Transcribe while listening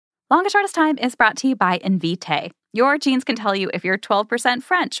Longest Shortest Time is brought to you by Invitae. Your genes can tell you if you're 12%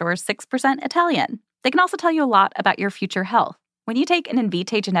 French or 6% Italian. They can also tell you a lot about your future health. When you take an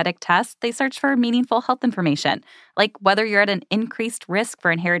Invitae genetic test, they search for meaningful health information, like whether you're at an increased risk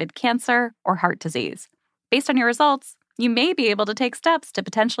for inherited cancer or heart disease. Based on your results, you may be able to take steps to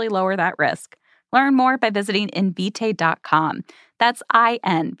potentially lower that risk. Learn more by visiting Invitae.com. That's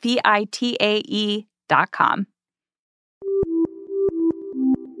INVITAE.com.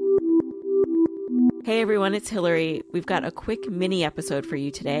 Hey everyone, it's Hillary. We've got a quick mini episode for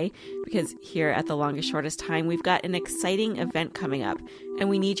you today because here at The Longest Shortest Time, we've got an exciting event coming up and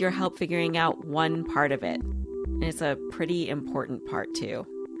we need your help figuring out one part of it. And it's a pretty important part too.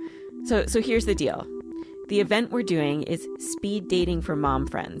 So here's the deal. The event we're doing is speed dating for mom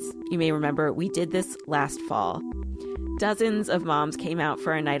friends. You may remember we did this last fall. Dozens of moms came out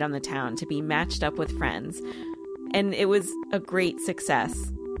for a night on the town to be matched up with friends. And it was a great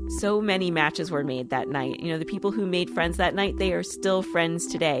success. So many matches were made that night. You know, the people who made friends that night, they are still friends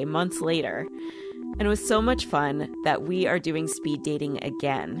today, months later. And it was so much fun that we are doing speed dating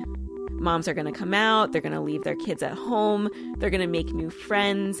again. Moms are going to come out. They're going to leave their kids at home. They're going to make new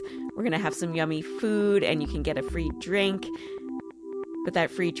friends. We're going to have some yummy food and you can get a free drink. But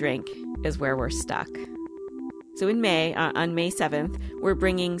that free drink is where we're stuck. So in May, on May 7th, we're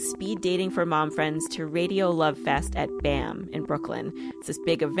bringing Speed Dating for Mom Friends to Radio Love Fest at BAM in Brooklyn. It's this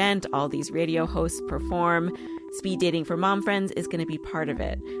big event. All these radio hosts perform. Speed Dating for Mom Friends is going to be part of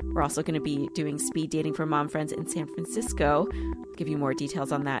it. We're also going to be doing Speed Dating for Mom Friends in San Francisco. I'll give you more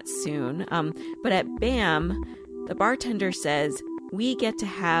details on that soon. But at BAM, the bartender says we get to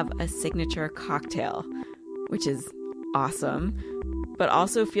have a signature cocktail, which is awesome, but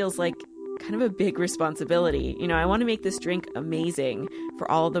also feels like kind of a big responsibility. You know, I want to make this drink amazing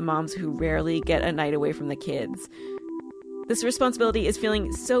for all the moms who rarely get a night away from the kids. This responsibility is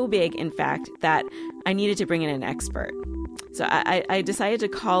feeling so big, in fact, that I needed to bring in an expert. So I decided to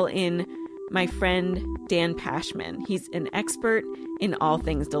call in my friend Dan Pashman. He's an expert in all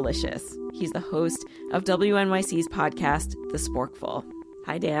things delicious. He's the host of WNYC's podcast, The Sporkful.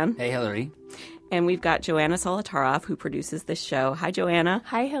 Hi, Dan. Hey, Hillary. And we've got Joanna Solotaroff, who produces this show. Hi, Joanna.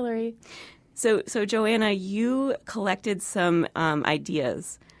 Hi, Hillary. So Joanna, you collected some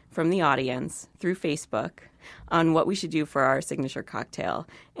ideas from the audience through Facebook on what we should do for our signature cocktail.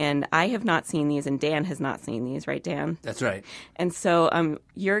 And I have not seen these, and Dan has not seen these, right, Dan? That's right. And so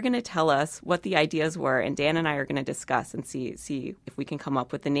you're going to tell us what the ideas were, and Dan and I are going to discuss and see if we can come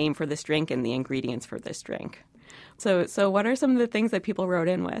up with the name for this drink and the ingredients for this drink. So what are some of the things that people wrote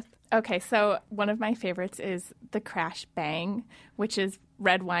in with? Okay, so one of my favorites is the Crash Bang, which is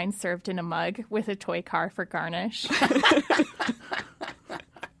red wine served in a mug with a toy car for garnish.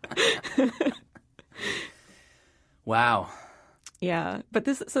 Wow. Yeah, but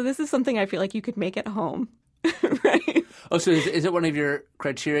this is something I feel like you could make at home, right? Oh, so is it one of your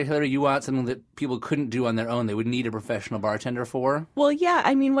criteria, Hillary? You want something that people couldn't do on their own, they would need a professional bartender for? Well, yeah.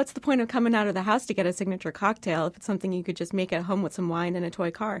 I mean, what's the point of coming out of the house to get a signature cocktail if it's something you could just make at home with some wine and a toy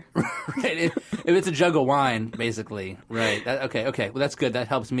car? Right. If it's a jug of wine, basically. Right. Okay. Well, that's good. That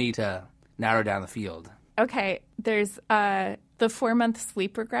helps me to narrow down the field. Okay, there's the 4-month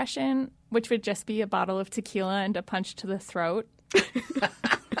sleep regression, which would just be a bottle of tequila and a punch to the throat.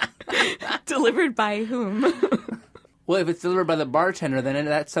 Delivered by whom? Well, if it's delivered by the bartender, then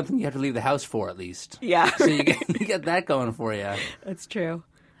that's something you have to leave the house for, at least. Yeah. So you get that going for you. That's true.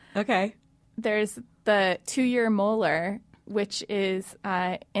 Okay. There's the 2-year molar, which is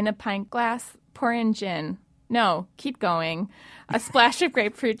in a pint glass, pour in gin. No, keep going. A splash of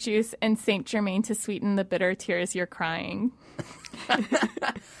grapefruit juice and Saint Germain to sweeten the bitter tears you're crying.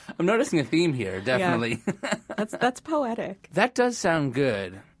 I'm noticing a theme here, definitely. Yeah. That's poetic. That does sound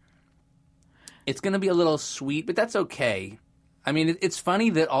good. It's going to be a little sweet, but that's okay. I mean, it's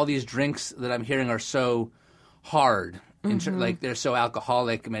funny that all these drinks that I'm hearing are so hard. Like, they're so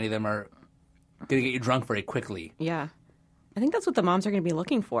alcoholic. Many of them are going to get you drunk very quickly. Yeah. I think that's what the moms are going to be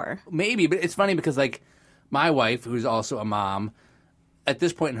looking for. Maybe, but it's funny because, like, my wife, who's also a mom, at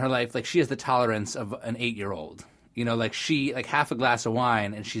this point in her life, like, she has the tolerance of an 8-year-old. You know, like, half a glass of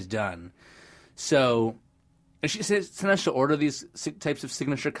wine and she's done. So... And she says sometimes she'll order these types of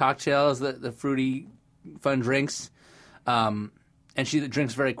signature cocktails, the fruity, fun drinks, and she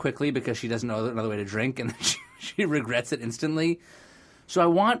drinks very quickly because she doesn't know another way to drink, and she regrets it instantly. So I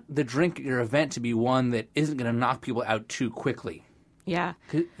want the drink at your event to be one that isn't going to knock people out too quickly. Yeah.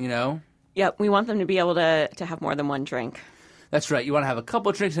 You know? Yep, we want them to be able to have more than one drink. That's right. You want to have a couple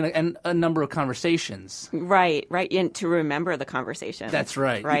of drinks and a number of conversations. Right. And to remember the conversation. That's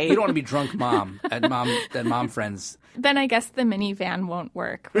right. Right. You don't want to be drunk mom at mom friends. Then I guess the minivan won't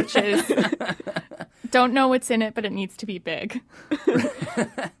work, which is don't know what's in it, but it needs to be big.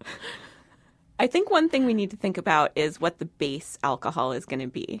 I think one thing we need to think about is what the base alcohol is going to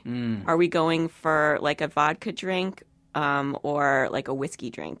be. Are we going for like a vodka drink or like a whiskey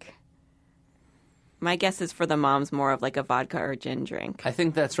drink? My guess is for the moms more of like a vodka or gin drink. I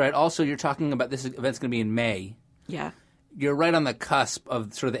think that's right. Also, you're talking about this event's going to be in May. Yeah. You're right on the cusp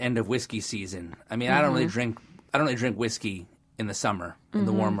of sort of the end of whiskey season. I mean, I don't really drink whiskey in the summer, in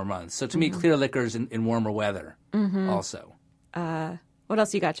the warmer months. So to me, clear liquors in warmer weather also. What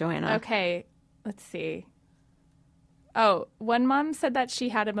else you got, Joanna? Okay, let's see. Oh, one mom said that she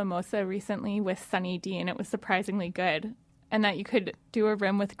had a mimosa recently with Sunny D, and it was surprisingly good, and that you could do a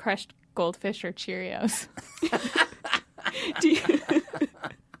rim with crushed goldfish or Cheerios.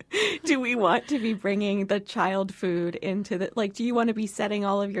 Do we want to be bringing the child food into the, like, do you want to be setting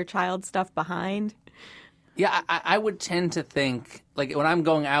all of your child stuff behind? Yeah, I would tend to think, like, when I'm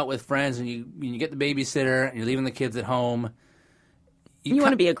going out with friends and you get the babysitter and you're leaving the kids at home. You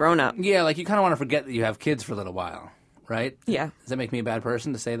want to be a grown-up. Yeah, like, you kind of want to forget that you have kids for a little while, right? Yeah. Does that make me a bad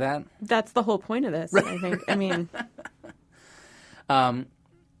person to say that? That's the whole point of this, I think. I mean...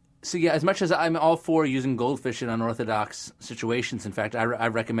 So, yeah, as much as I'm all for using goldfish in unorthodox situations, in fact, I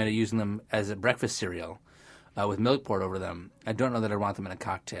recommended using them as a breakfast cereal with milk poured over them. I don't know that I want them in a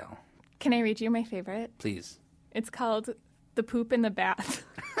cocktail. Can I read you my favorite? Please. It's called The Poop in the Bath.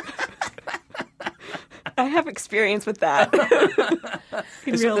 I have experience with that.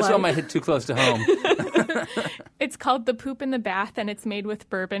 This one might hit too close to home. It's called The Poop in the Bath, and it's made with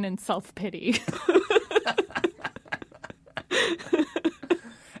bourbon and self-pity.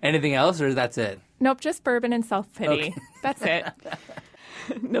 Anything else, or that's it? Nope, just bourbon and self-pity. Okay. That's it.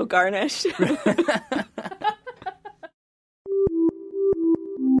 No garnish.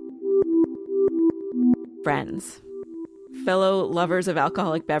 Friends, fellow lovers of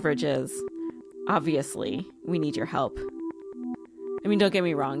alcoholic beverages, obviously, we need your help. I mean, don't get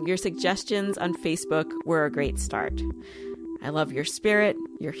me wrong, your suggestions on Facebook were a great start. I love your spirit,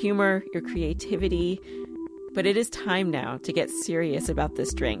 your humor, your creativity, but it is time now to get serious about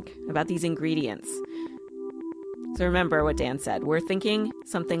this drink, about these ingredients. So remember what Dan said. We're thinking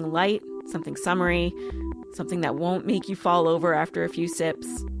something light, something summery, something that won't make you fall over after a few sips.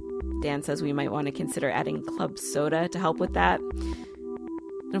 Dan says we might want to consider adding club soda to help with that.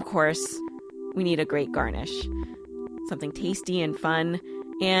 And of course, we need a great garnish. Something tasty and fun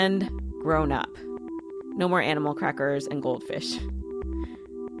and grown up. No more animal crackers and goldfish.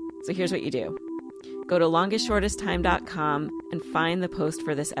 So here's what you do. Go to longestshortesttime.com and find the post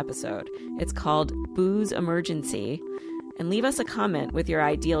for this episode. It's called Booze Emergency. And leave us a comment with your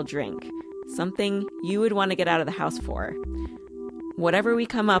ideal drink. Something you would want to get out of the house for. Whatever we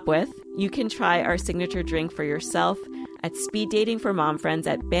come up with, you can try our signature drink for yourself at Speed Dating for Mom Friends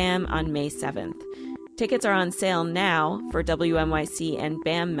at BAM on May 7th. Tickets are on sale now for WNYC and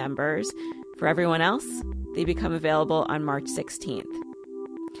BAM members. For everyone else, they become available on March 16th.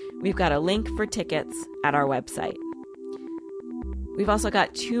 We've got a link for tickets at our website. We've also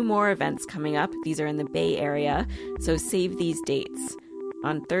got 2 more events coming up. These are in the Bay Area, so save these dates.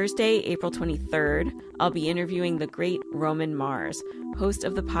 On Thursday, April 23rd, I'll be interviewing the great Roman Mars, host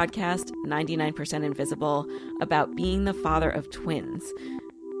of the podcast 99% Invisible, about being the father of twins.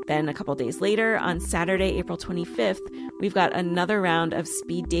 Then a couple days later, on Saturday, April 25th, we've got another round of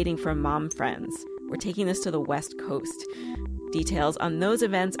Speed Dating for Mom Friends. We're taking this to the West Coast. Details on those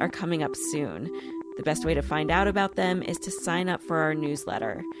events are coming up soon. The best way to find out about them is to sign up for our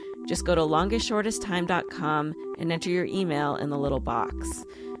newsletter. Just go to longestshortesttime.com and enter your email in the little box.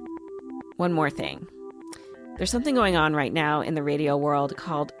 One more thing. There's something going on right now in the radio world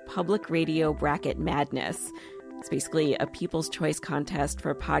called Public Radio Bracket Madness. It's basically a people's choice contest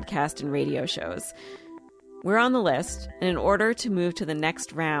for podcast and radio shows. We're on the list, and in order to move to the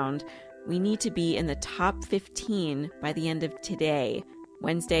next round, we need to be in the top 15 by the end of today,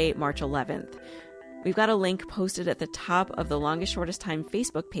 Wednesday, March 11th. We've got a link posted at the top of the Longest Shortest Time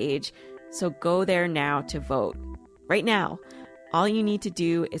Facebook page, so go there now to vote. Right now, all you need to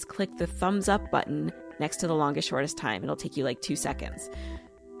do is click the thumbs up button next to the Longest Shortest Time. It'll take you like 2 seconds.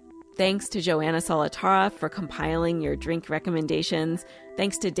 Thanks to Joanna Salatara for compiling your drink recommendations.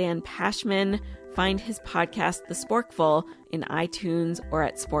 Thanks to Dan Pashman. Find his podcast, The Sporkful, in iTunes or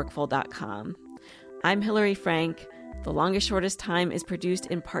at sporkful.com. I'm Hillary Frank. The Longest Shortest Time is produced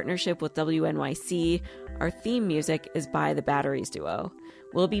in partnership with WNYC. Our theme music is by the Batteries Duo.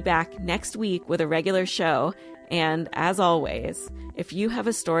 We'll be back next week with a regular show. And as always, if you have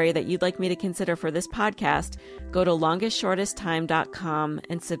a story that you'd like me to consider for this podcast, go to longestshortesttime.com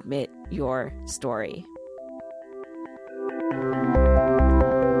and submit your story.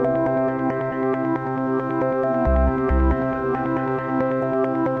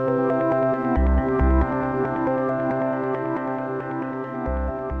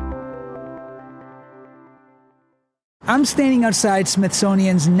 I'm standing outside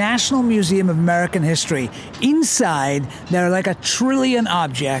Smithsonian's National Museum of American History. Inside, there are like 1 trillion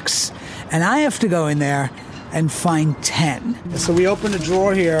objects, and I have to go in there and find 10. So we open a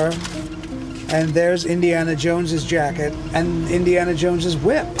drawer here, and there's Indiana Jones's jacket and Indiana Jones's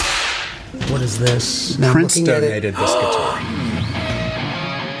whip. What is this? Prince donated this guitar.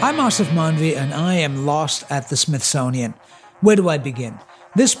 I'm Asif Manvi, and I am lost at the Smithsonian. Where do I begin?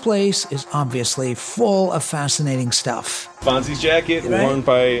 This place is obviously full of fascinating stuff. Fonzie's jacket, worn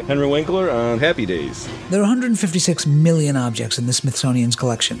by Henry Winkler on Happy Days. There are 156 million objects in the Smithsonian's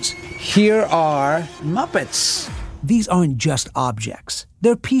collections. Here are Muppets. These aren't just objects.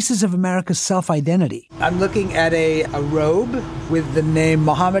 They're pieces of America's self-identity. I'm looking at a robe with the name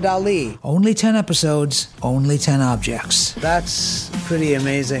Muhammad Ali. Only 10 episodes, only 10 objects. That's pretty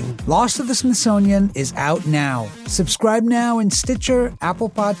amazing. Lost at the Smithsonian is out now. Subscribe now in Stitcher, Apple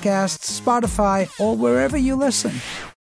Podcasts, Spotify, or wherever you listen.